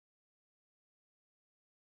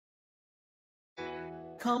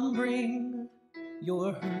Come bring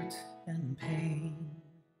your hurt and pain.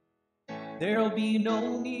 There'll be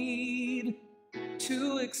no need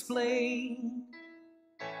to explain,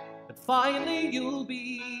 but finally you'll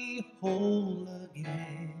be whole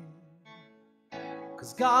again.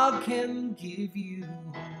 'Cause God can give you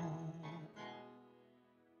hope.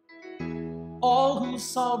 All who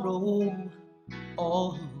sorrow,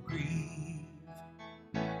 all who grieve,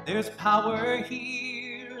 there's power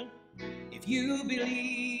here if you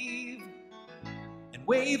believe, and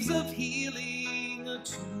waves of healing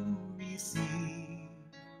to receive.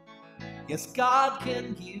 Yes, God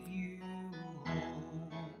can give you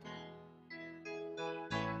hope.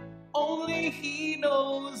 Only He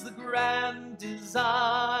knows the grand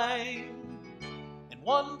design, and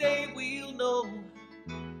one day we'll know,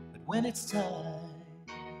 but when it's time,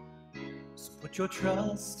 so put your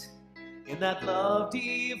trust in that love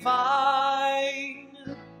divine,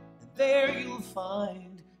 and there you'll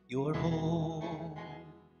find your home.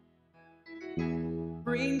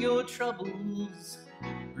 Bring your troubles,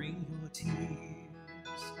 bring your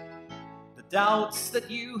tears, the doubts that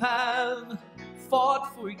you have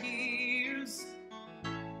fought for years.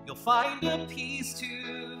 You'll find a peace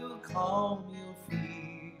to calm your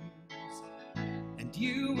fears, and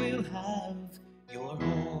you will have your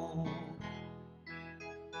home.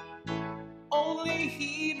 Only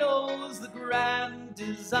He knows the grand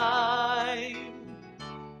design,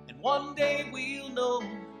 and one day we'll know,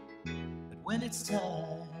 but when it's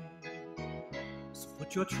time, so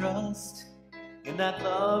put your trust in that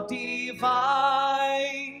love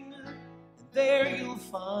divine, and there you'll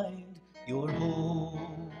find your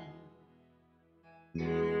home.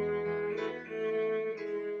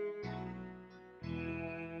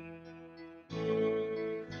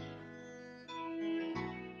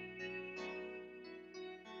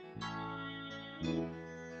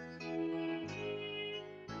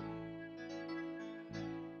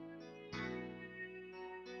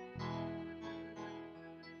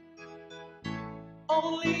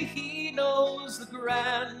 Only He knows the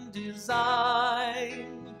grand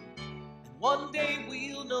design, and one day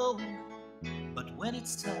we'll know, but when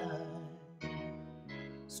it's time,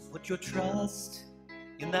 so put your trust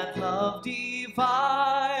in that love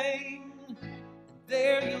divine, and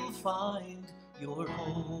there you'll find your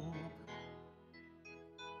hope.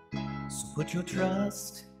 So put your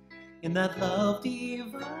trust in that love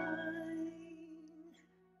divine,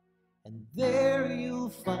 and there you'll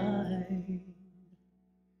find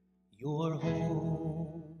your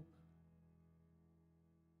hope.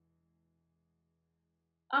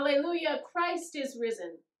 Alleluia, Christ is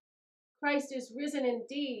risen. Christ is risen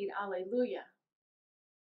indeed, alleluia.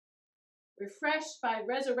 Refreshed by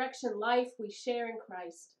resurrection life we share in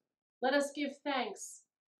Christ. Let us give thanks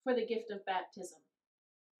for the gift of baptism.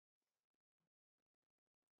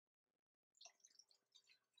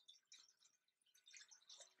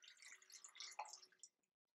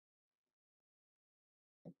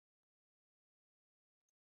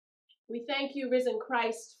 We thank you, risen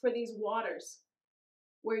Christ, for these waters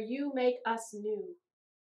where you make us new,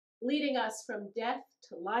 leading us from death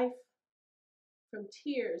to life, from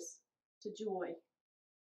tears to joy.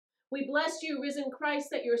 We bless you, risen Christ,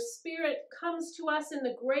 that your Spirit comes to us in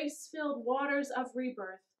the grace-filled waters of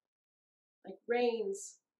rebirth, like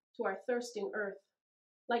rains to our thirsting earth,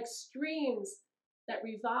 like streams that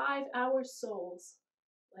revive our souls,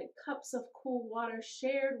 like cups of cool water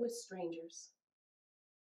shared with strangers.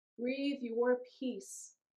 Breathe your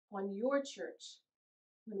peace on your church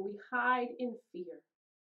when we hide in fear.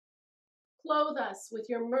 Clothe us with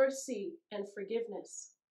your mercy and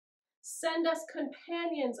forgiveness. Send us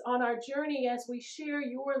companions on our journey as we share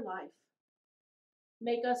your life.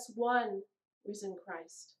 Make us one, risen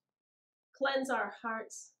Christ. Cleanse our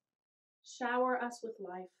hearts. Shower us with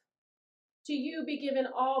life. To you be given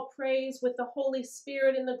all praise with the Holy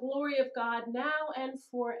Spirit in the glory of God now and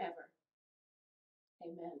forever.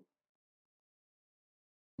 Amen.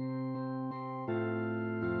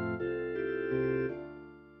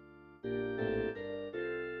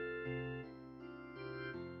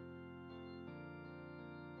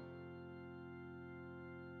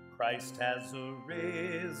 Christ has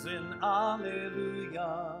arisen,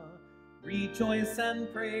 alleluia. Rejoice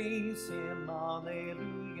and praise him,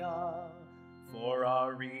 alleluia. For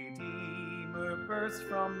our Redeemer burst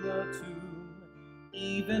from the tomb,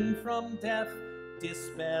 even from death,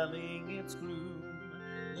 dispelling its gloom.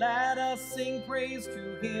 Let us sing praise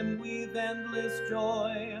to him with endless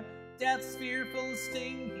joy. Death's fearful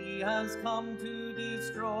sting he has come to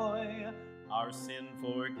destroy. Our sin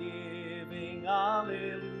forgiving,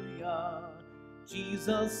 alleluia.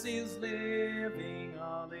 Jesus is living,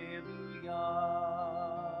 hallelujah.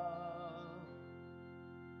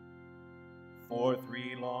 For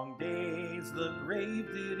 3 long days the grave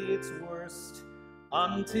did its worst,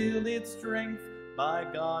 until its strength by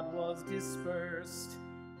God was dispersed.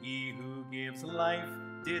 He who gives life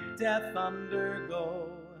did death undergo,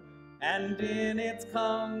 and in its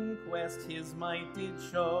conquest his might did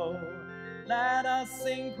show. Let us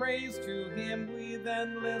sing praise to him with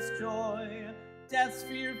endless joy. Death's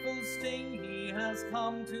fearful sting he has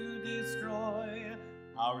come to destroy,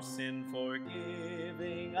 our sin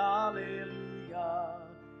forgiving, alleluia.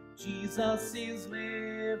 Jesus is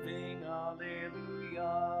living,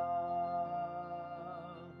 alleluia.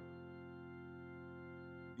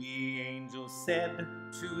 The angel said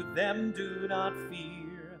to them, do not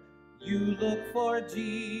fear. You look for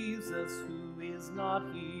Jesus who is not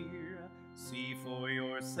here. See for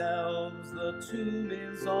yourselves, the tomb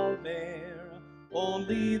is all bare.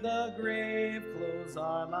 Only the grave clothes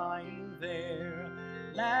are lying there.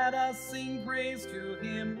 Let us sing praise to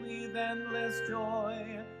him with endless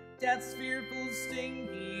joy. Death's fearful sting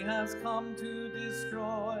he has come to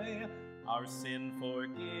destroy, our sin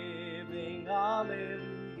forgiving,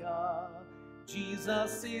 alleluia.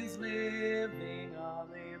 Jesus is living,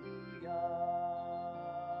 alleluia.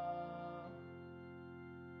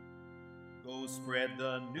 Go spread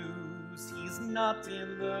the news, he's not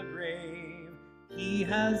in the grave. He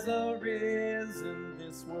has arisen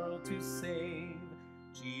this world to save.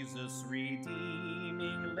 Jesus'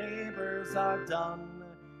 redeeming labors are done.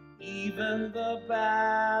 Even the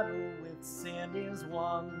battle with sin is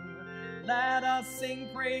won. Let us sing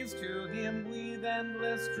praise to him with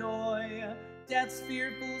endless joy. Death's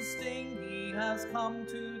fearful sting he has come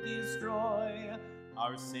to destroy,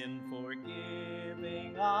 our sin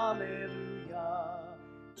forgiving, alleluia.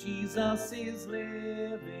 Jesus is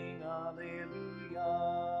living, alleluia.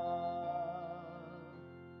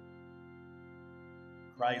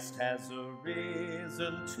 Christ has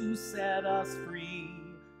arisen to set us free.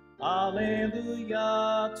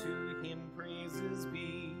 Alleluia, to him praises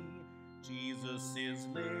be. Jesus is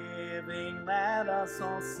living, let us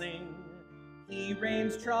all sing. He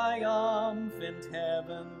reigns triumphant,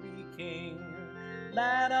 heavenly King.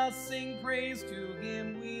 Let us sing praise to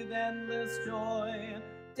him with endless joy.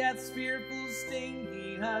 Death's fearful sting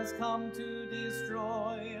he has come to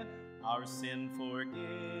destroy, our sin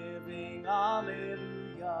forgiving,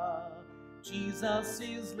 alleluia. Jesus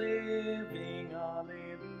is living,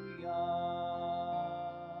 alleluia.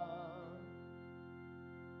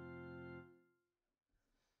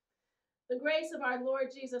 The grace of our Lord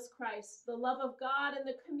Jesus Christ, the love of God, and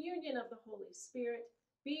the communion of the Holy Spirit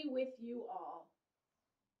be with you all.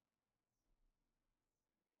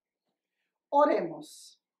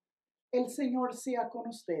 Oremos. El Señor sea con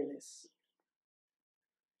ustedes.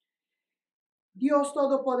 Dios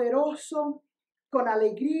Todopoderoso, con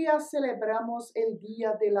alegría celebramos el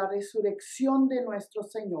día de la resurrección de nuestro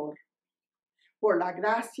Señor. Por la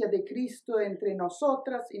gracia de Cristo entre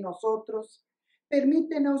nosotras y nosotros,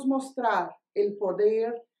 permítenos mostrar el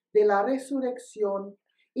poder de la resurrección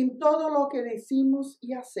en todo lo que decimos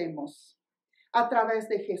y hacemos. A través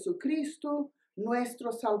de Jesucristo,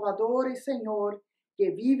 nuestro Salvador y Señor,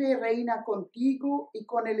 que vive y reina contigo y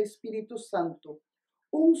con el Espíritu Santo,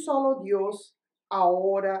 un solo Dios,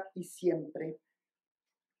 ahora y siempre.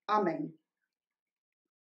 Amén.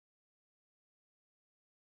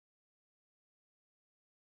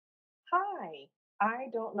 Hi, I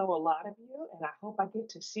don't know a lot of you, and I hope I get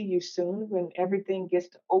to see you soon when everything gets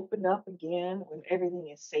to open up again, when everything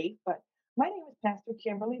is safe. But my name is Pastor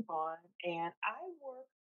Kimberly Vaughn, and I work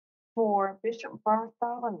for Bishop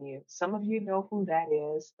Bartholomew. Some of you know who that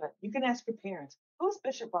is, but you can ask your parents, who's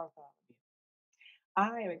Bishop Bartholomew?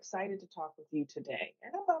 I am excited to talk with you today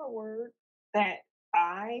and about a word that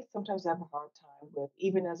I sometimes have a hard time with,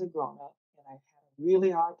 even as a grown up. And I've had a really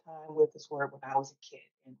hard time with this word when I was a kid.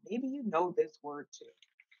 And maybe you know this word too.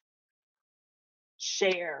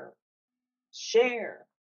 Share. Share.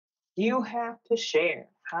 You have to share.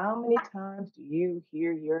 How many times do you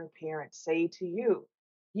hear your parents say to you,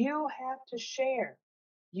 you have to share?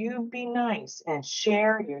 You be nice and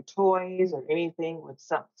share your toys or anything with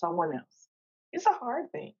someone else. It's a hard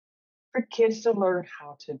thing for kids to learn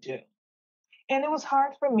how to do. And it was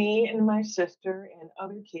hard for me and my sister and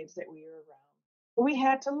other kids that we were around. We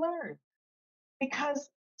had to learn because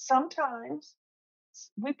sometimes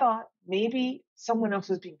we thought maybe someone else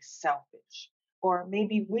was being selfish, or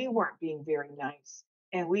maybe we weren't being very nice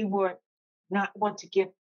and we would not want to give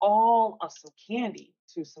all of some candy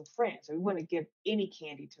to some friends. Or we want to give any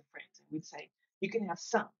candy to friends. And we'd say, you can have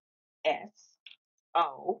some. S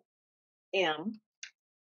O and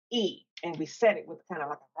we said it with kind of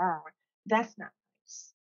like a rah. That's not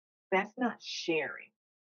nice. That's not sharing.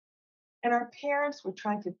 And our parents were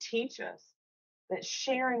trying to teach us that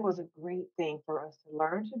sharing was a great thing for us to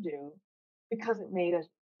learn to do because it made us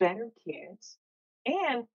better kids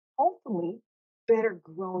and hopefully better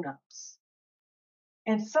grown-ups.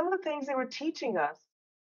 And some of the things they were teaching us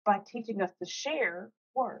by teaching us to share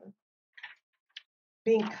were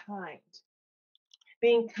being kind.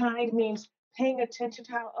 Being kind means paying attention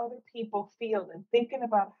to how other people feel and thinking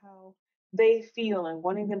about how they feel and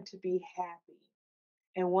wanting them to be happy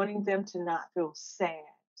and wanting them to not feel sad.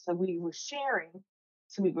 So we were sharing,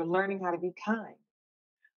 so we were learning how to be kind.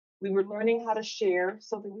 We were learning how to share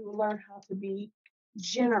so that we would learn how to be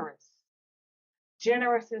generous.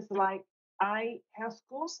 Generous is like, I have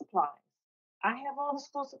school supplies. I have all the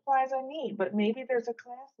school supplies I need, but maybe there's a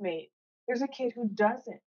classmate, there's a kid who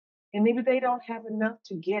doesn't, and maybe they don't have enough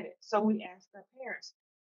to get it. So we ask our parents,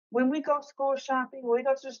 when we go school shopping, when we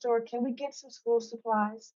go to the store, can we get some school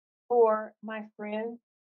supplies for my friend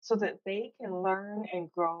so that they can learn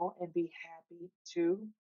and grow and be happy too?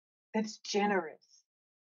 That's generous.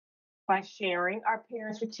 By sharing, our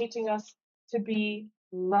parents were teaching us to be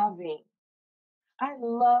loving. I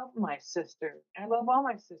love my sister. I love all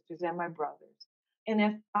my sisters and my brothers. And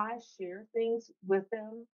if I share things with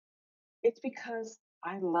them, it's because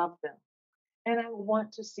I love them and I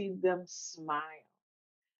want to see them smile.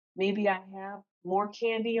 Maybe I have more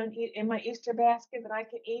candy in my Easter basket that I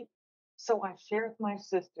can eat, so I share with my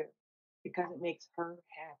sister because it makes her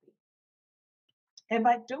happy. And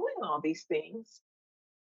by doing all these things,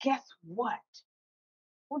 guess what?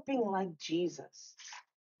 We're being like Jesus.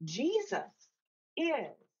 Jesus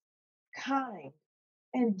is kind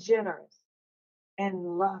and generous and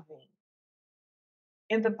loving.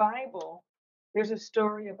 In the Bible, there's a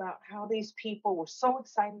story about how these people were so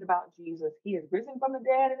excited about Jesus. He is risen from the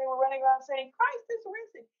dead, and they were running around saying, Christ is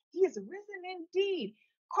risen. He is risen indeed.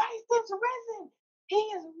 Christ is risen. He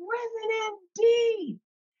is risen indeed.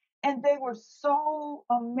 And they were so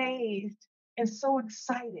amazed and so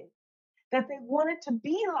excited that they wanted to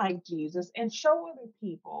be like Jesus and show other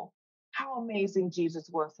people how amazing Jesus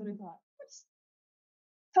was. So they thought, what's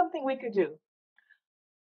something we could do?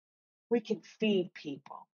 We can feed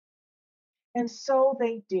people. And so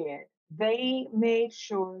they did. They made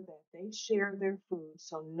sure that they shared their food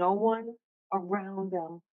so no one around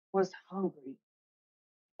them was hungry.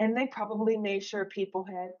 And they probably made sure people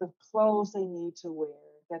had the clothes they need to wear,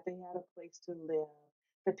 that they had a place to live,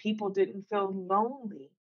 that people didn't feel lonely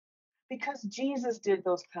because Jesus did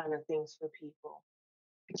those kind of things for people.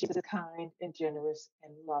 Jesus is kind and generous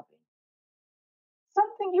and loving.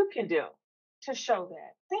 Something you can do to show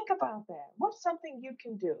that. Think about that. What's something you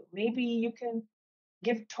can do? Maybe you can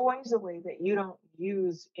give toys away that you don't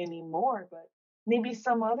use anymore, but maybe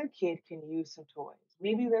some other kid can use some toys.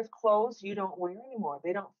 Maybe there's clothes you don't wear anymore.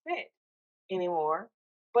 They don't fit anymore,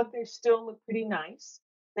 but they still look pretty nice.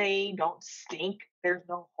 They don't stink. There's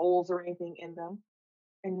no holes or anything in them.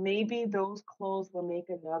 And maybe those clothes will make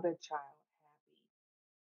another child happy,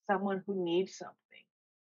 someone who needs something.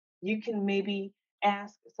 You can maybe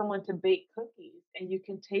ask someone to bake cookies and you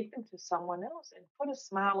can take them to someone else and put a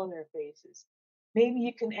smile on their faces. Maybe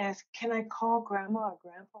you can ask, can I call grandma or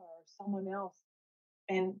grandpa or someone else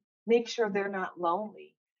and make sure they're not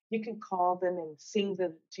lonely? You can call them and sing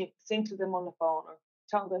to them on the phone or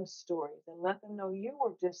tell them stories and let them know you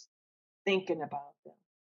were just thinking about them.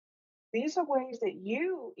 These are ways that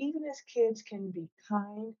you, even as kids, can be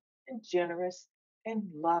kind and generous and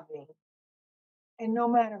loving. And no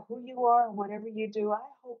matter who you are and whatever you do, I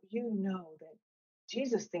hope you know that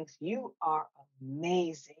Jesus thinks you are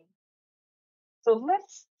amazing. So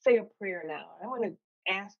let's say a prayer now. I want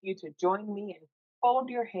to ask you to join me and fold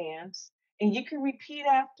your hands, and you can repeat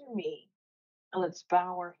after me. And let's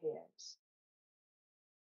bow our heads.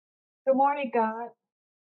 Good morning, God.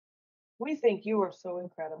 We think you are so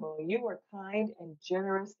incredible. You are kind and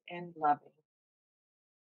generous and loving.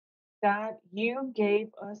 God, you gave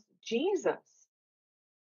us Jesus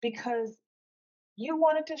because you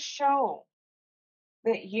wanted to show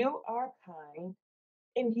that you are kind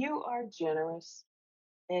and you are generous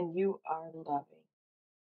and you are loving.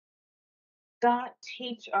 God,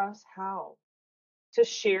 teach us how to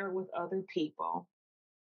share with other people,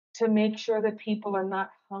 to make sure that people are not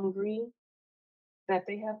hungry, that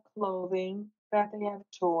they have clothing, that they have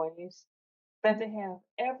toys, that they have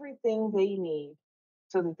everything they need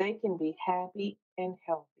so that they can be happy and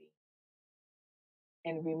healthy.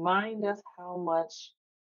 And remind us how much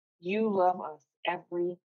you love us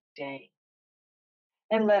every day.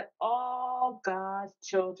 And let all God's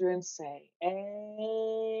children say,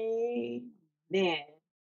 Amen.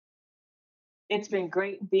 It's been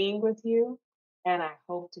great being with you, and I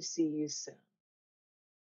hope to see you soon.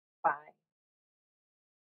 Bye.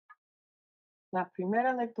 La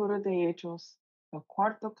primera lectura de Hechos, el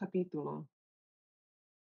cuarto capítulo.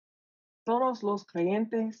 Todos los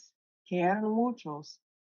creyentes, que eran muchos,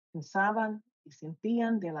 pensaban y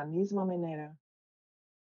sentían de la misma manera.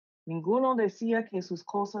 Ninguno decía que sus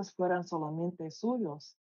cosas fueran solamente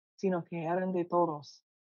suyos, sino que eran de todos.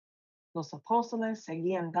 Los apóstoles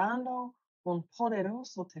seguían dando un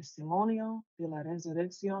poderoso testimonio de la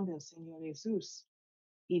resurrección del Señor Jesús,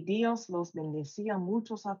 y Dios los bendecía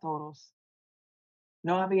muchos a todos.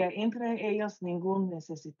 No había entre ellos ningún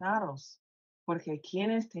necesitados, porque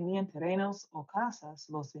quienes tenían terrenos o casas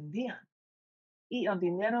los vendían, y el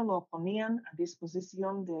dinero lo ponían a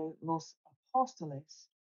disposición de los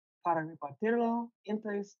apóstoles para repartirlo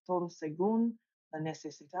entre todos según las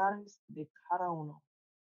necesidades de cada uno.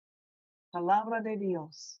 Palabra de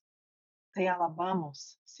Dios. Te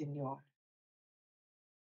alabamos, Señor.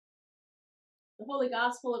 The Holy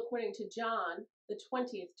Gospel according to John, the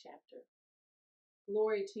 20th chapter.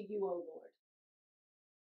 Glory to you, O Lord.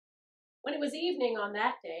 When it was evening on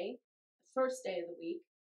that day, the first day of the week,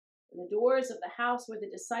 and the doors of the house where the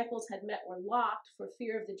disciples had met were locked for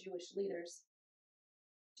fear of the Jewish leaders,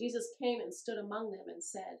 Jesus came and stood among them and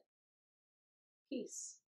said,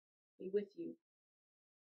 Peace be with you.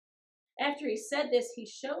 After he said this, he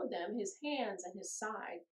showed them his hands and his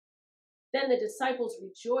side. Then the disciples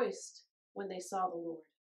rejoiced when they saw the Lord.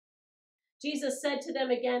 Jesus said to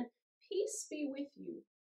them again, Peace be with you.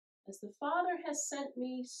 As the Father has sent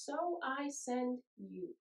me, so I send you.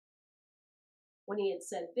 When he had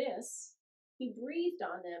said this, he breathed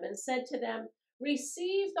on them and said to them,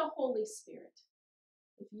 Receive the Holy Spirit.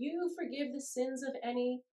 If you forgive the sins of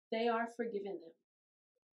any, they are forgiven them.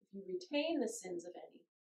 If you retain the sins of any,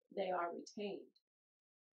 they are retained.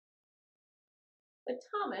 But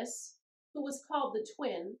Thomas, who was called the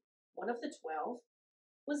twin, one of the 12,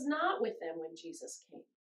 was not with them when Jesus came.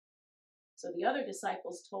 So the other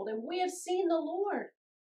disciples told him, We have seen the Lord.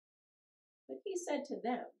 But he said to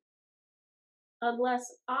them,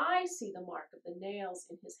 Unless I see the mark of the nails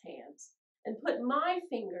in his hands, and put my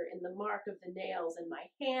finger in the mark of the nails and my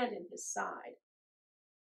hand in his side,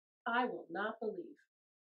 I will not believe.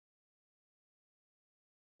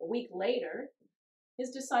 A week later, his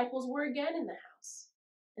disciples were again in the house,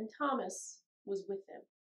 and Thomas was with them.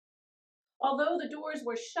 Although the doors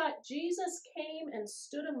were shut, Jesus came and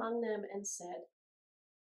stood among them and said,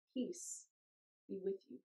 Peace be with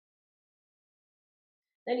you.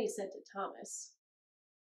 Then he said to Thomas,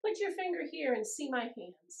 Put your finger here and see my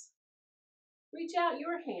hands. Reach out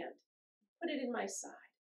your hand, put it in my side.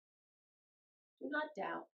 Do not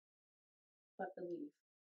doubt, but believe.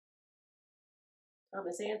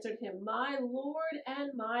 Thomas answered him, My Lord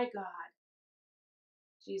and my God.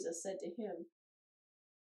 Jesus said to him,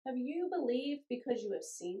 Have you believed because you have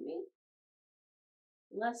seen me?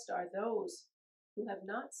 Blessed are those who have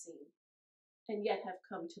not seen and yet have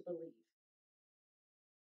come to believe.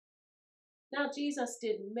 Now Jesus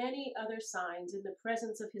did many other signs in the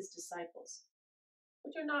presence of his disciples,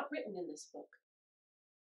 which are not written in this book.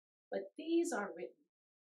 But these are written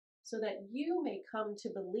so that you may come to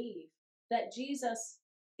believe that Jesus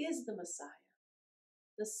is the Messiah,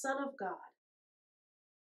 the Son of God,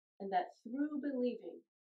 and that through believing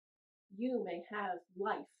you may have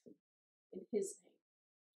life in his name.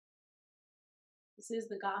 This is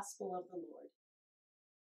the gospel of the Lord.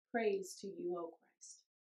 Praise to you, O Christ.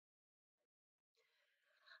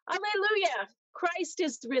 Alleluia! Christ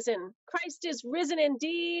is risen. Christ is risen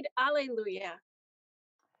indeed. Alleluia.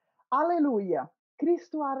 Aleluya.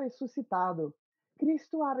 Cristo ha resucitado.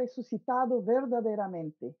 Cristo ha resucitado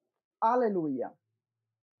verdaderamente. Aleluya.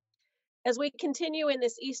 As we continue in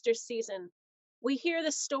this Easter season, we hear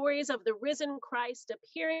the stories of the risen Christ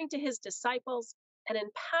appearing to his disciples and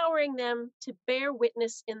empowering them to bear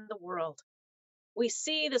witness in the world. We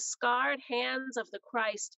see the scarred hands of the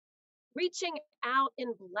Christ reaching out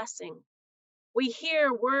in blessing. We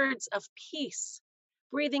hear words of peace,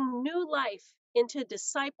 breathing new life into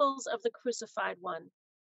disciples of the crucified one.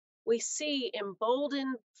 We see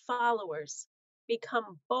emboldened followers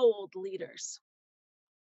become bold leaders.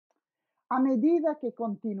 A medida que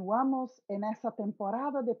continuamos en esa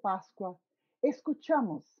temporada de Pascua,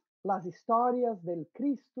 escuchamos las historias del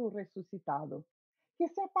Cristo resucitado, que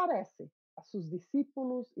se aparece a sus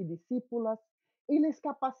discípulos y discípulas y les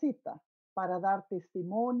capacita para dar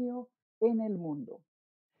testimonio en el mundo.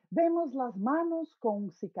 Vemos las manos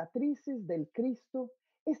con cicatrices del Cristo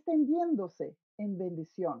extendiéndose en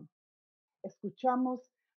bendición. Escuchamos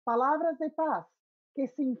palabras de paz que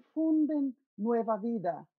se infunden nueva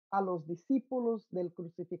vida a los discípulos del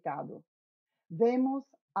crucificado. Vemos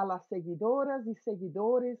a las seguidoras y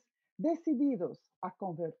seguidores decididos a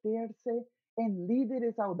convertirse en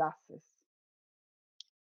líderes audaces.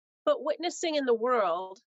 But witnessing in the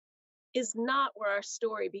world is not where our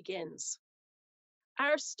story begins.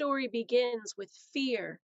 Our story begins with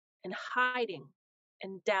fear and hiding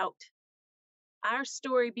and doubt. Our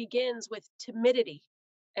story begins with timidity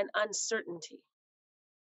and uncertainty.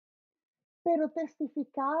 Pero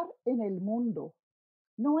testificar en el mundo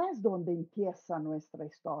no es donde empieza nuestra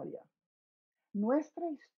historia. Nuestra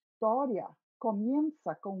historia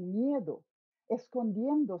comienza con miedo,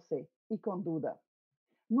 escondiéndose y con duda.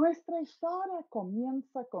 Nuestra historia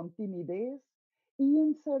comienza con timidez y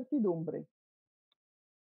incertidumbre.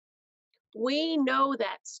 We know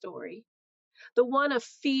that story, the one of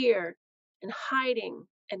fear and hiding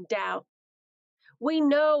and doubt. We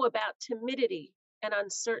know about timidity and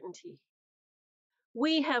uncertainty.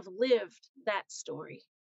 We have lived that story,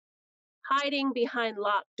 hiding behind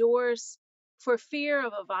locked doors for fear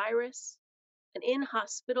of a virus, an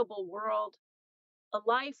inhospitable world, a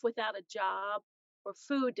life without a job, or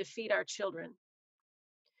food to feed our children.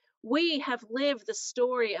 We have lived the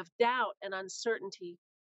story of doubt and uncertainty,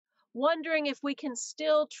 wondering if we can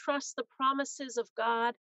still trust the promises of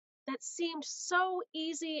God that seemed so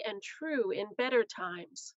easy and true in better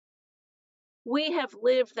times. We have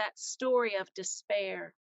lived that story of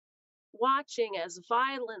despair, watching as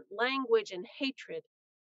violent language and hatred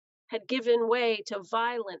had given way to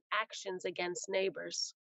violent actions against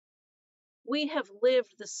neighbors. We have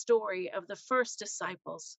lived the story of the first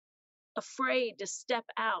disciples, afraid to step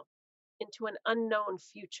out into an unknown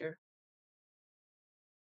future.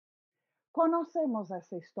 Conocemos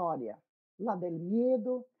esa historia, la del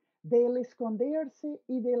miedo, del esconderse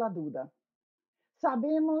y de la duda.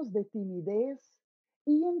 Sabemos de timidez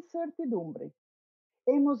y incertidumbre.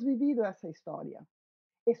 Hemos vivido esa historia,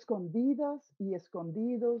 escondidas y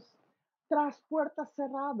escondidos tras puertas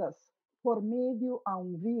cerradas por medio a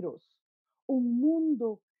un virus, un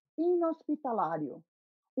mundo inhospitalario,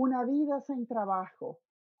 una vida sin trabajo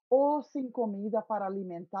o sin comida para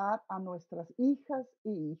alimentar a nuestras hijas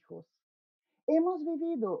y hijos. Hemos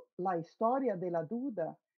vivido la historia de la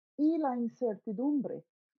duda y la incertidumbre,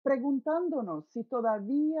 preguntándonos si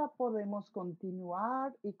todavía podemos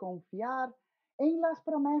continuar y confiar en las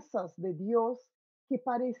promesas de Dios que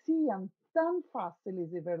parecían tan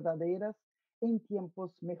fáciles y verdaderas en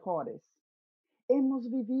tiempos mejores. Hemos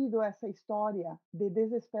vivido esa historia de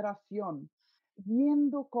desesperación,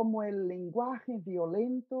 viendo cómo el lenguaje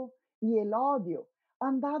violento y el odio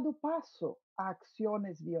han dado paso a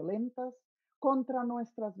acciones violentas contra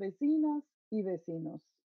nuestras vecinas y vecinos.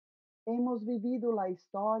 Hemos vivido la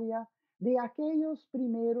historia de aquellos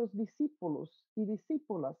primeros discípulos y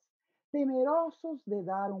discípulas temerosos de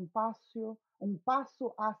dar un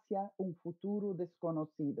paso hacia un futuro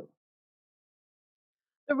desconocido.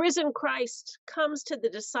 The risen Christ comes to the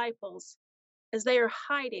disciples as they are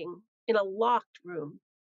hiding in a locked room.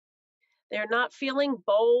 They are not feeling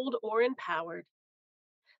bold or empowered.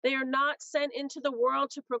 They are not sent into the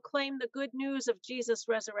world to proclaim the good news of Jesus'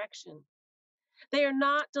 resurrection. They are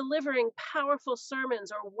not delivering powerful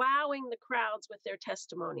sermons or wowing the crowds with their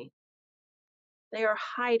testimony. They are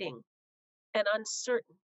hiding and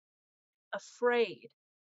uncertain, afraid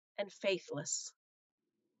and faithless.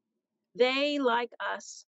 They, like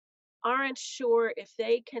us, aren't sure if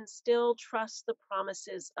they can still trust the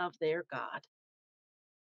promises of their God.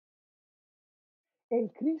 El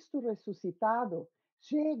Cristo resucitado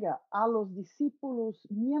llega a los discípulos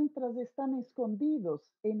mientras están escondidos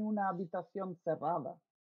en una habitación cerrada.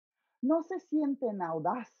 No se sienten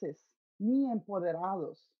audaces ni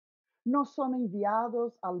empoderados. No son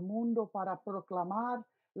enviados al mundo para proclamar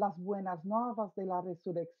las buenas nuevas de la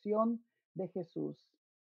resurrección de Jesús.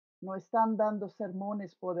 No están dando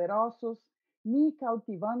sermones poderosos ni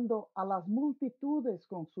cautivando a las multitudes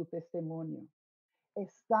con su testimonio.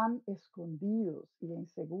 Están escondidos y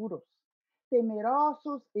inseguros,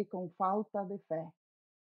 temerosos y con falta de fe.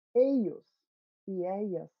 Ellos y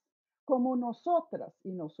ellas, como nosotras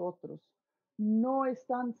y nosotros, no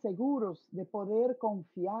están seguros de poder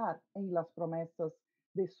confiar en las promesas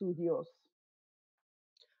de su Dios.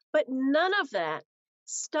 But none of that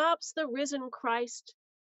stops the risen Christ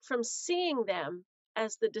from seeing them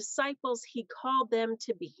as the disciples he called them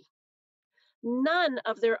to be. None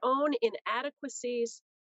of their own inadequacies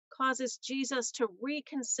causes Jesus to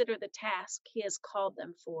reconsider the task he has called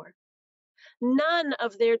them for. None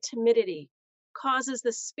of their timidity causes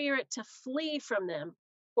the Spirit to flee from them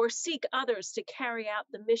or seek others to carry out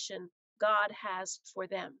the mission God has for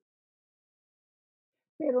them.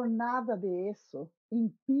 Pero nada de eso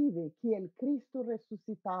impide que el Cristo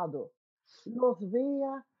resucitado los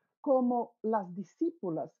vea como las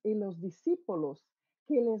discípulas y los discípulos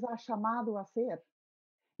que les ha llamado a ser.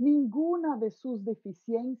 Ninguna de sus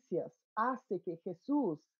deficiencias hace que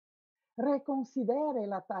Jesús reconsidere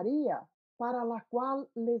la tarea para la cual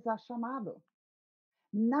les ha llamado.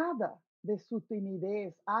 Nada de su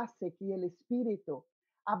timidez hace que el Espíritu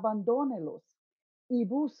abandónelos y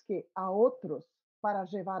busque a otros para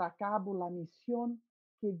llevar a cabo la misión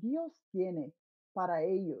que Dios tiene para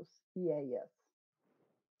ellos y ellas.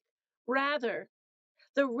 Rather,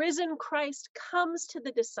 the risen Christ comes to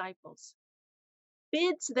the disciples,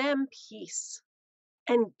 bids them peace,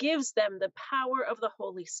 and gives them the power of the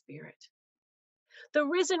Holy Spirit. The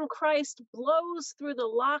risen Christ blows through the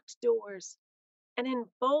locked doors and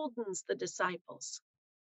emboldens the disciples.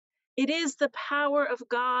 It is the power of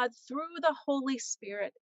God through the Holy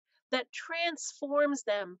Spirit that transforms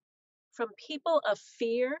them from people of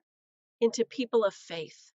fear into people of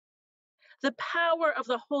faith. The power of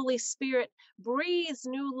the Holy Spirit breathes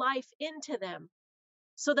new life into them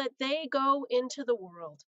so that they go into the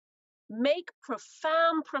world, make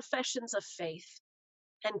profound professions of faith,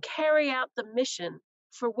 and carry out the mission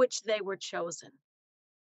for which they were chosen.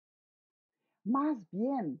 Más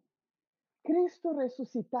bien, Cristo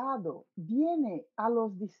resucitado viene a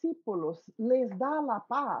los discípulos, les da la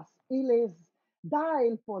paz y les da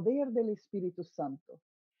el poder del Espíritu Santo.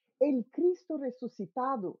 El Cristo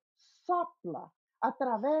resucitado sopla a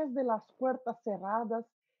través de las puertas cerradas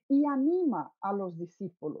y anima a los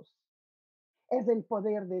discípulos. Es el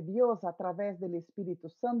poder de Dios a través del Espíritu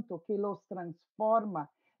Santo que los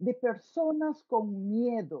transforma de personas con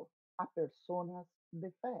miedo a personas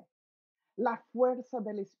de fe. La fuerza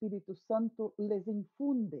del Espíritu Santo les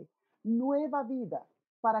infunde nueva vida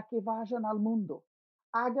para que vayan al mundo,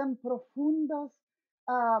 hagan profundas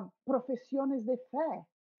profesiones de fe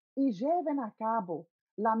y lleven a cabo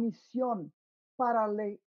la misión para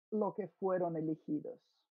lo que fueron elegidos.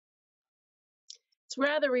 It's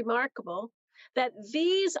rather remarkable that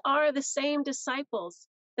these are the same disciples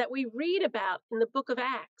that we read about in the book of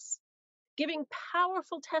Acts, giving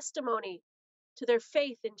powerful testimony to their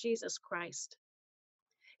faith in Jesus Christ.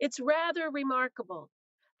 It's rather remarkable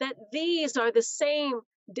that these are the same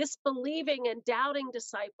disbelieving and doubting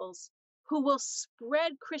disciples who will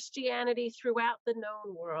spread Christianity throughout the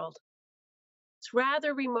known world. It's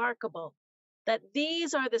rather remarkable that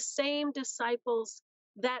these are the same disciples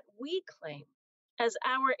that we claim as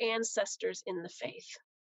our ancestors in the faith.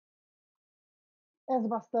 Es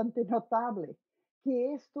bastante notable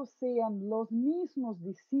que estos sean los mismos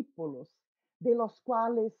discípulos de los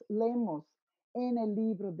cuales leemos en el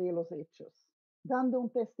libro de los Hechos, dando un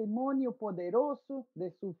testimonio poderoso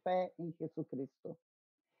de su fe en Jesucristo.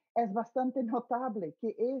 Es bastante notable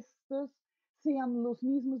que estos sean los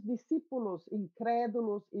mismos discípulos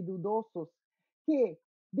incrédulos y dudosos que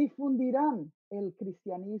difundirán el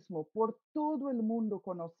cristianismo por todo el mundo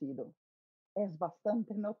conocido. Es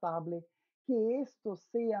bastante notable que estos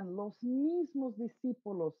sean los mismos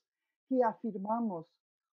discípulos que afirmamos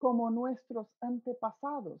como nuestros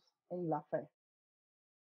antepasados en la fe.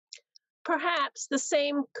 Perhaps the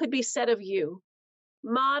same could be said of you,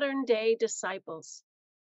 modern day disciples.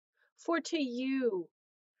 For to you,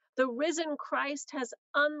 the risen Christ has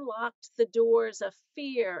unlocked the doors of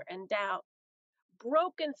fear and doubt,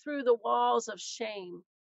 broken through the walls of shame,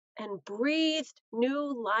 and breathed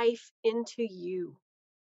new life into you.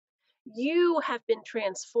 You have been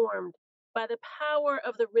transformed by the power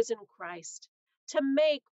of the risen Christ to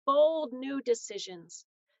make bold new decisions,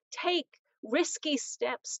 take risky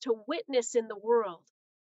steps to witness in the world.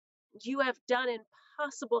 You have done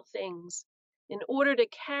impossible things in order to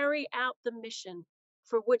carry out the mission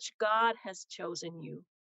for which God has chosen you.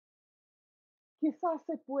 Quizás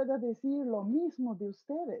se pueda decir lo mismo de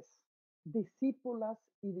ustedes, discípulas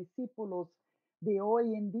y discípulos de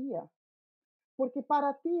hoy en día, porque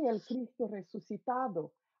para ti el Cristo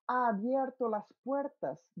resucitado ha abierto las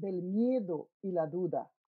puertas del miedo y la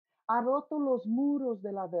duda, ha roto los muros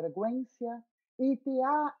de la vergüenza y te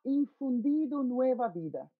ha infundido nueva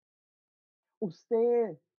vida.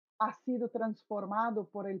 Usted ha sido transformado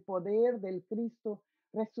por el poder del Cristo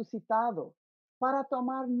resucitado para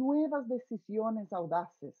tomar nuevas decisiones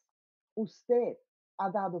audaces. Usted ha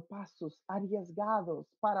dado pasos arriesgados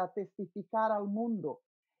para testificar al mundo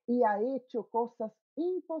y ha hecho cosas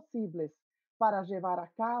imposibles para llevar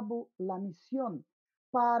a cabo la misión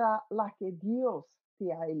para la que Dios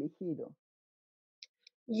te ha elegido.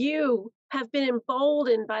 You have been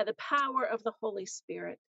emboldened by the power of the Holy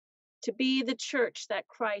Spirit to be the church that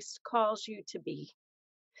Christ calls you to be.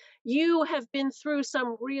 You have been through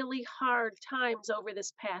some really hard times over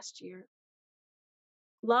this past year.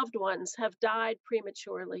 Loved ones have died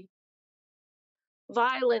prematurely.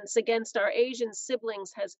 Violence against our Asian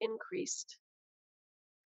siblings has increased.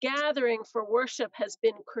 Gathering for worship has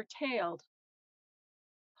been curtailed.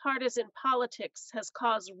 Partisan politics has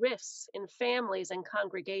caused rifts in families and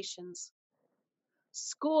congregations.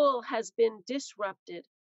 School has been disrupted.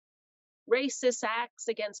 Racist acts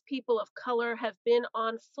against people of color have been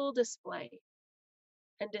on full display,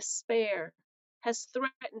 and despair has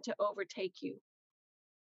threatened to overtake you.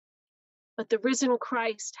 But the risen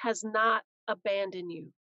Christ has not abandoned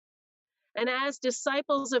you. And as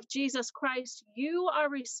disciples of Jesus Christ, you are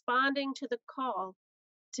responding to the call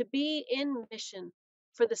to be in mission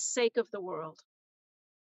for the sake of the world.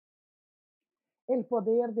 El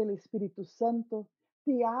poder del Espíritu Santo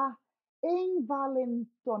te ha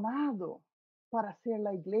envalentonado para ser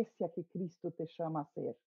la iglesia que Cristo te llama a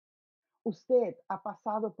ser. Usted ha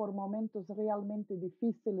pasado por momentos realmente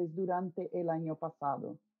difíciles durante el año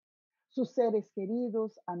pasado. Sus seres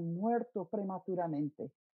queridos han muerto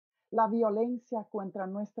prematuramente. La violencia contra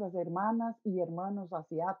nuestras hermanas y hermanos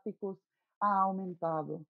asiáticos ha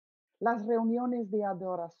aumentado. Las reuniones de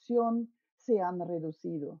adoración se han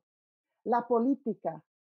reducido. La política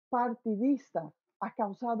partidista ha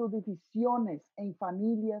causado divisiones en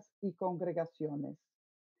familias y congregaciones.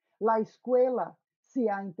 La escuela se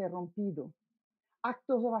ha interrumpido.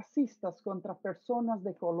 Actos racistas contra personas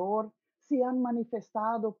de color se han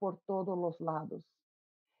manifestado por todos los lados.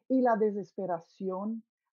 Y la desesperación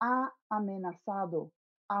ha amenazado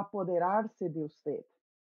apoderarse de usted.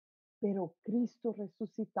 Pero Cristo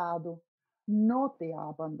resucitado no te ha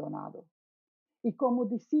abandonado. Y como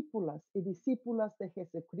discípulas y discípulas de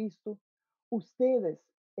Jesucristo, ustedes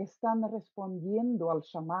están respondiendo al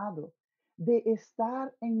llamado de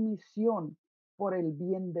estar en misión por el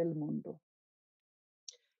bien del mundo.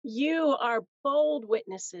 You are bold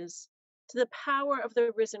witnesses to the power of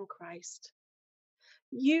the risen Christ.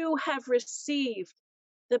 You have received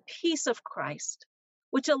the peace of Christ,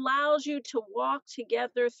 which allows you to walk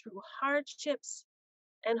together through hardships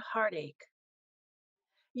and heartache.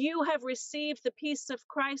 You have received the peace of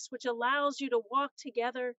Christ, which allows you to walk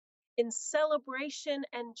together in celebration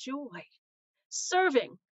and joy,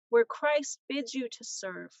 serving where Christ bids you to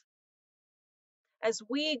serve. As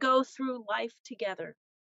we go through life together,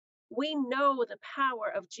 we know the power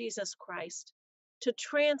of Jesus Christ to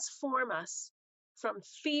transform us from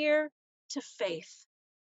fear to faith,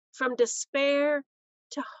 from despair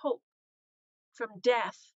to hope, from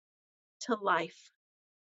death to life.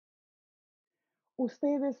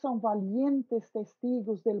 Ustedes son valientes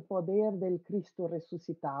testigos del poder del Cristo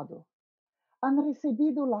resucitado. Han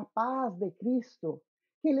recibido la paz de Cristo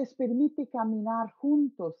que les permite caminar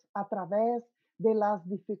juntos a través de las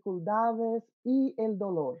dificultades y el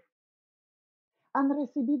dolor. Han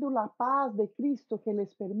recibido la paz de Cristo que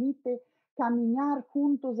les permite caminar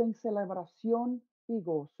juntos en celebración y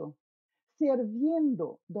gozo,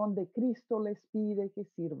 sirviendo donde Cristo les pide que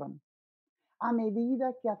sirvan. A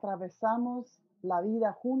medida que atravesamos la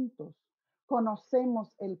vida juntos,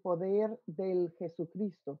 conocemos el poder del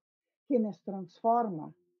Jesucristo que nos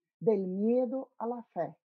transforma del miedo a la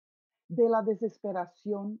fe, de la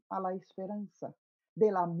desesperación a la esperanza,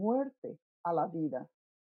 de la muerte a la vida.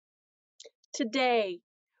 Today,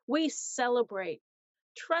 we celebrate,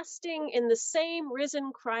 trusting in the same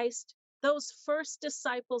risen Christ those first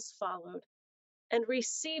disciples followed, and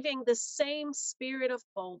receiving the same spirit of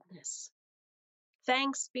boldness.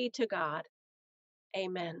 Thanks be to God.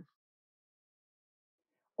 Amen.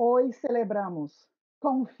 Hoy celebramos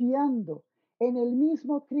confiando en el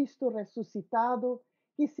mismo Cristo resucitado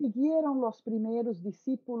que siguieron los primeros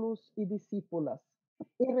discípulos y discípulas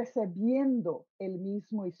y recibiendo el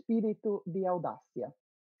mismo espíritu de audacia.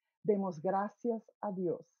 Demos gracias a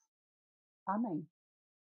Dios. Amén.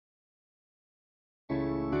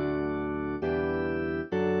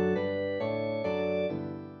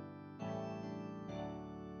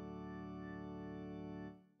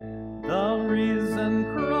 The risen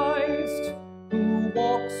Christ, who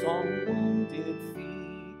walks on wounded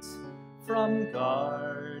feet, from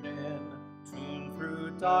garden to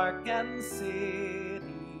through dark and city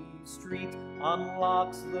street,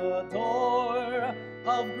 unlocks the door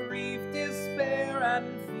of grief, despair,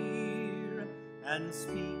 and fear, and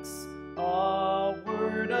speaks a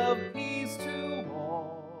word of peace to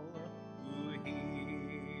all who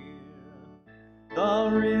hear. The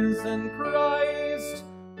risen Christ,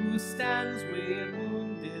 who stands with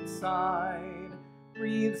wounded side,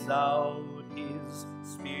 breathes out his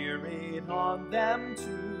Spirit on them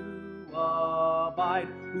to abide,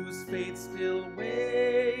 whose faith still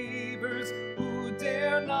wavers, who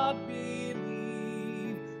dare not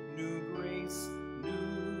believe. New grace,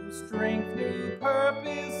 new strength, new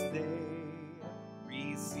purpose they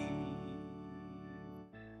receive.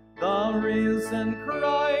 The risen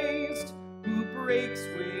Christ, who breaks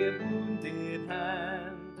with wounded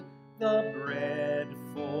hand the bread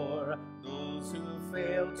for those who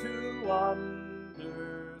fail to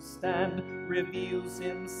understand, reveals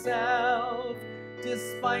himself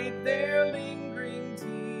despite their lingering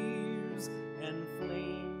tears,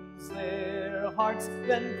 enflames their hearts,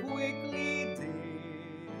 then quickly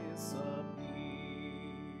disappears.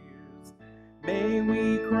 May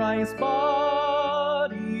we Christ's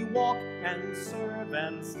body walk and serve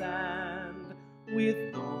and stand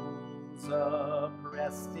with those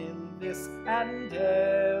oppressed in this and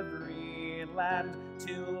every land,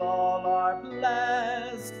 till all are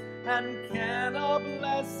blessed. And can a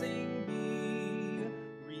blessing be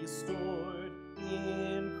restored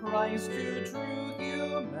in Christ to true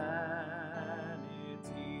humanity?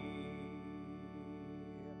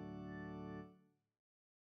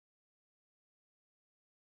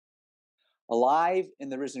 Alive in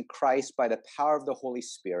the risen Christ by the power of the Holy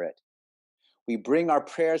Spirit, we bring our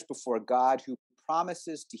prayers before God, who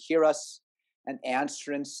promises to hear us and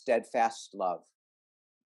answer in steadfast love.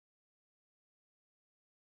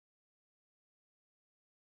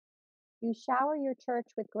 You shower your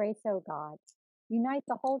church with grace, O God. Unite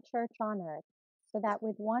the whole church on earth, so that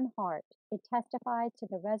with one heart it testifies to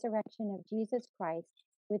the resurrection of Jesus Christ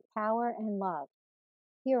with power and love.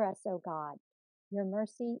 Hear us, O God. Your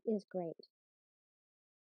mercy is great.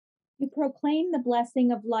 You proclaim the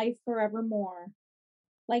blessing of life forevermore.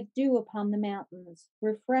 Like dew upon the mountains,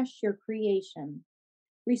 refresh your creation.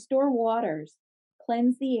 Restore waters,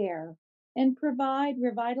 cleanse the air, and provide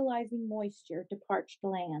revitalizing moisture to parched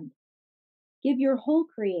land. Give your whole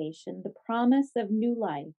creation the promise of new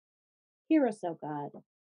life. Hear us, O God.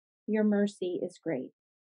 Your mercy is great.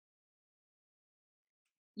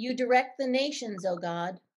 You direct the nations, O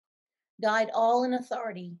God. Guide all in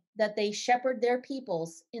authority, that they shepherd their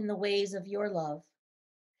peoples in the ways of your love.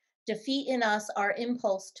 Defeat in us our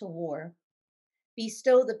impulse to war.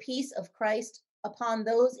 Bestow the peace of Christ upon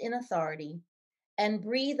those in authority, and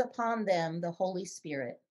breathe upon them the Holy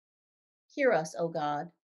Spirit. Hear us, O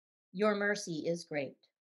God. Your mercy is great.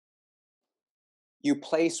 You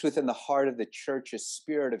place within the heart of the church a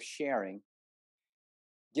spirit of sharing.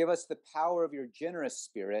 Give us the power of your generous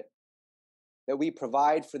spirit, that we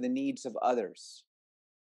provide for the needs of others.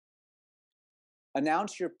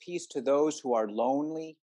 Announce your peace to those who are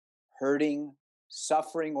lonely, hurting,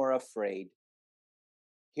 suffering, or afraid.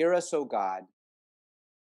 Hear us, O God.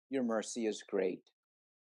 Your mercy is great.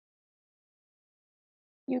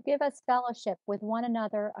 You give us fellowship with one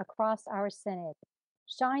another across our synod.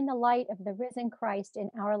 Shine the light of the risen Christ in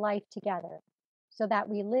our life together, so that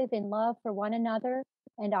we live in love for one another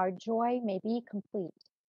and our joy may be complete.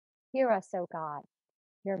 Hear us, O God.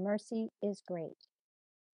 Your mercy is great.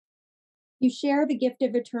 You share the gift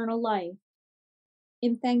of eternal life.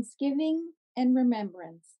 In thanksgiving and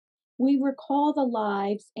remembrance, we recall the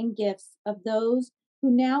lives and gifts of those who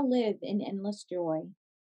now live in endless joy.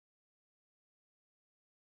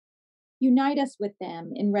 Unite us with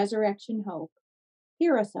them in resurrection hope.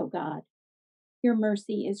 Hear us, O God. Your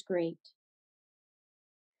mercy is great.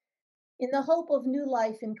 In the hope of new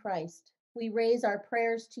life in Christ, we raise our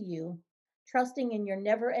prayers to you, trusting in your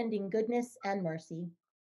never-ending goodness and mercy,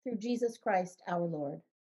 through Jesus Christ our Lord.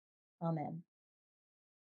 Amen.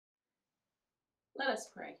 Let us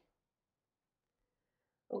pray.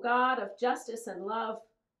 O God of justice and love,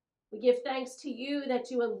 we give thanks to you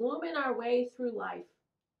that you illumine our way through life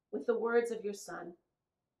with the words of your Son.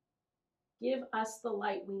 Give us the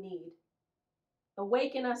light we need.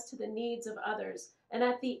 Awaken us to the needs of others, and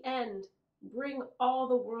at the end, bring all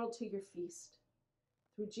the world to your feast.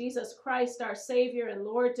 Through Jesus Christ, our Savior and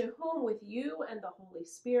Lord, to whom with you and the Holy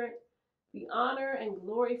Spirit be honor and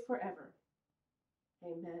glory forever.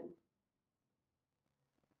 Amen.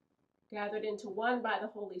 Gathered into one by the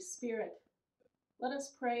Holy Spirit, let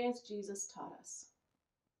us pray as Jesus taught us.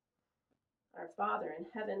 Our Father in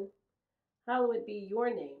heaven, hallowed be your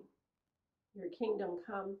name. Your kingdom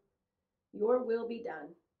come, your will be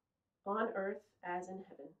done, on earth as in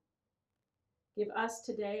heaven. Give us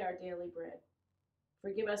today our daily bread.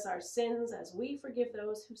 Forgive us our sins as we forgive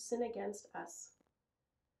those who sin against us.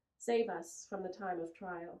 Save us from the time of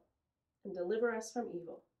trial, and deliver us from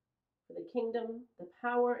evil. For the kingdom, the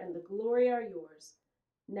power, and the glory are yours,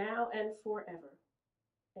 now and forever.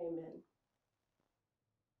 Amen.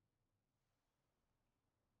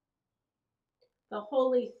 the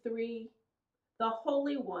Holy Three, the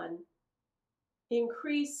Holy One,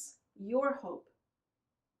 increase your hope,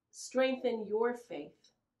 strengthen your faith,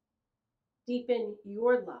 deepen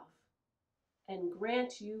your love, and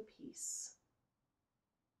grant you peace.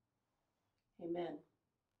 Amen.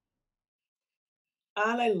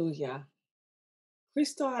 Aleluya.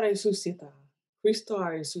 Cristo ha resucitado. Cristo ha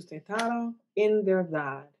resucitado en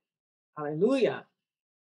verdad. Aleluya.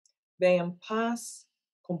 Ve en paz.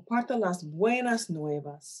 Comparta las buenas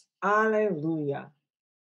nuevas. Aleluya.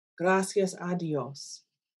 Gracias a Dios.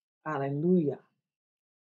 Aleluya.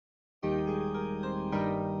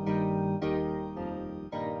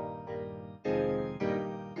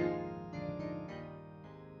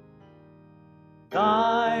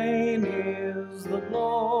 Thine is the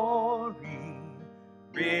glory,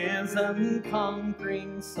 risen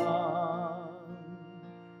conquering Son.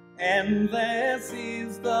 Endless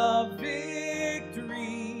is the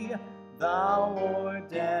victory thou o'er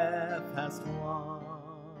death hast won.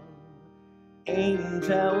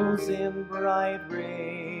 Angels in bright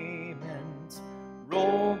raiment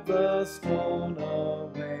rolled the stone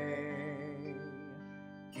away,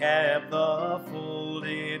 kept the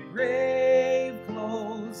folded grave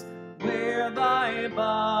close where thy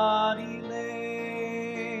body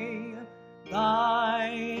lay.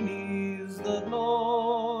 Thine is the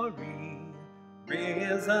glory,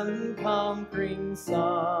 risen conquering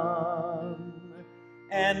Son.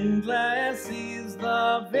 Endless is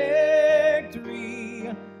the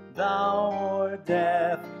victory thou o'er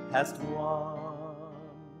death hast won.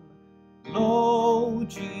 Lo,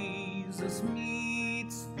 Jesus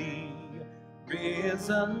meets thee,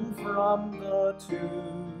 risen from the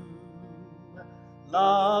tomb.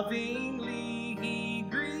 Lovingly he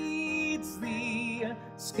greets thee,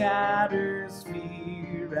 scatters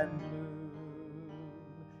fear and gloom.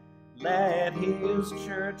 Let his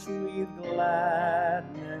church with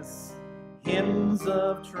gladness hymns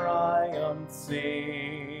of triumph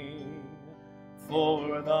sing.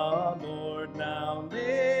 For the Lord now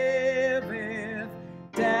liveth,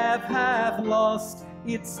 death hath lost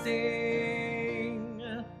its sting.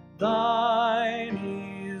 Thine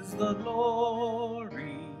is the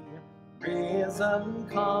glory, risen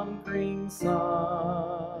conquering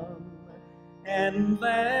Son.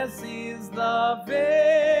 Endless is the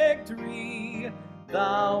victory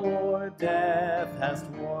thou o'er death hast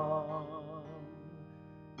won.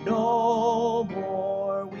 No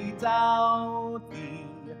more we doubt thee,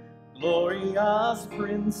 glorious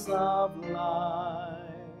Prince of life.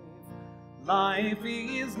 Life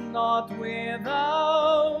is not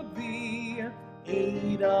without thee,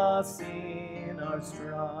 aid us in our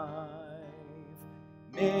strife.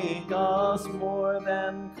 Make us more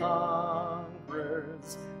than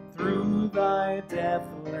conquerors through thy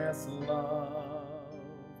deathless love.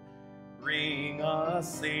 Bring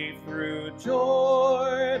us safe through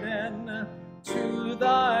Jordan to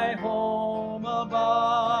thy home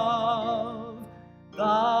above.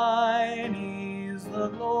 Thine is the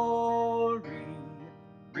glory,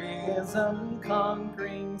 risen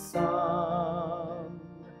conquering Son.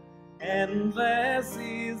 Endless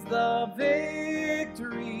is the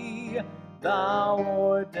victory thou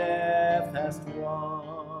o'er death hast won.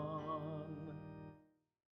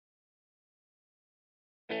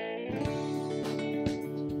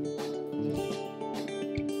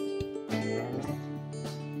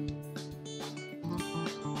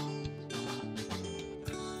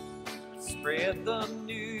 Spread the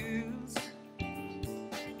news,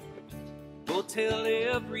 go tell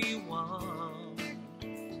everyone.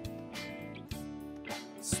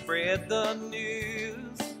 Spread the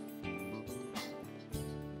news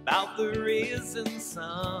about the risen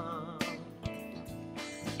sun.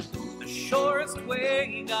 The surest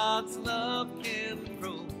way God's love can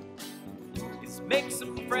grow is make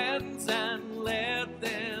some friends and let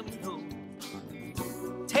them know.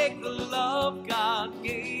 Take the love God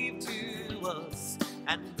gave to us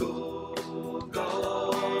and go,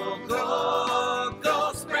 go, go,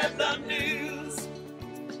 go. Spread the news.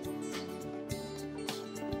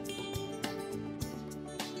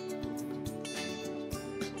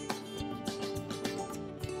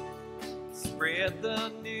 Spread the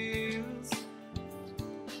news,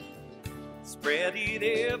 spread it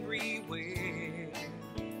everywhere.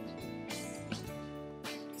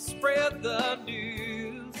 Spread the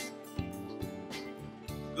news,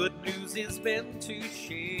 good news is meant to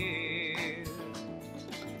share.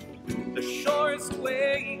 The surest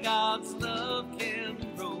way God's love can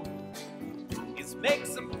grow is make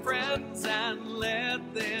some friends and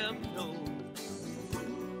let them know.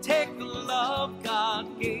 Take the love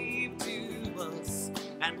God gave to us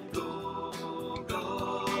and go,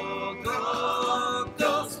 go, go.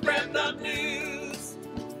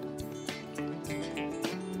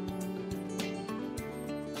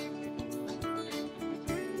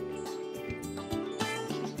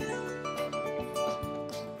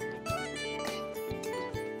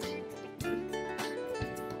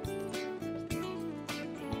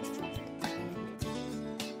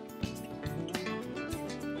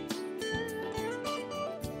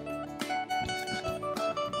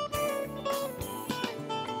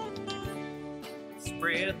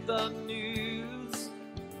 Spread the news.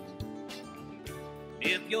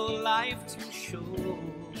 Live your life to show.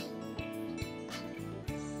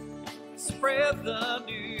 Spread the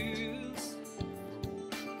news,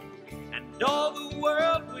 and all the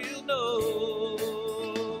world will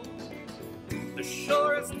know. The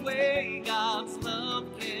surest way God's love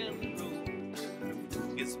can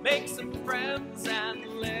grow is make some friends and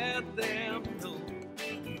let them know.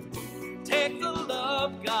 Take the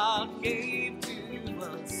love God gave to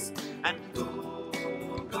us and go,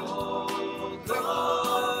 go,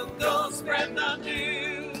 go, go spread the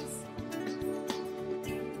news.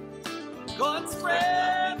 Go and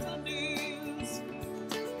spread the news.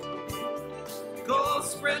 Go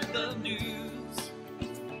spread the news.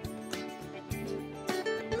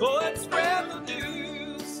 Go and spread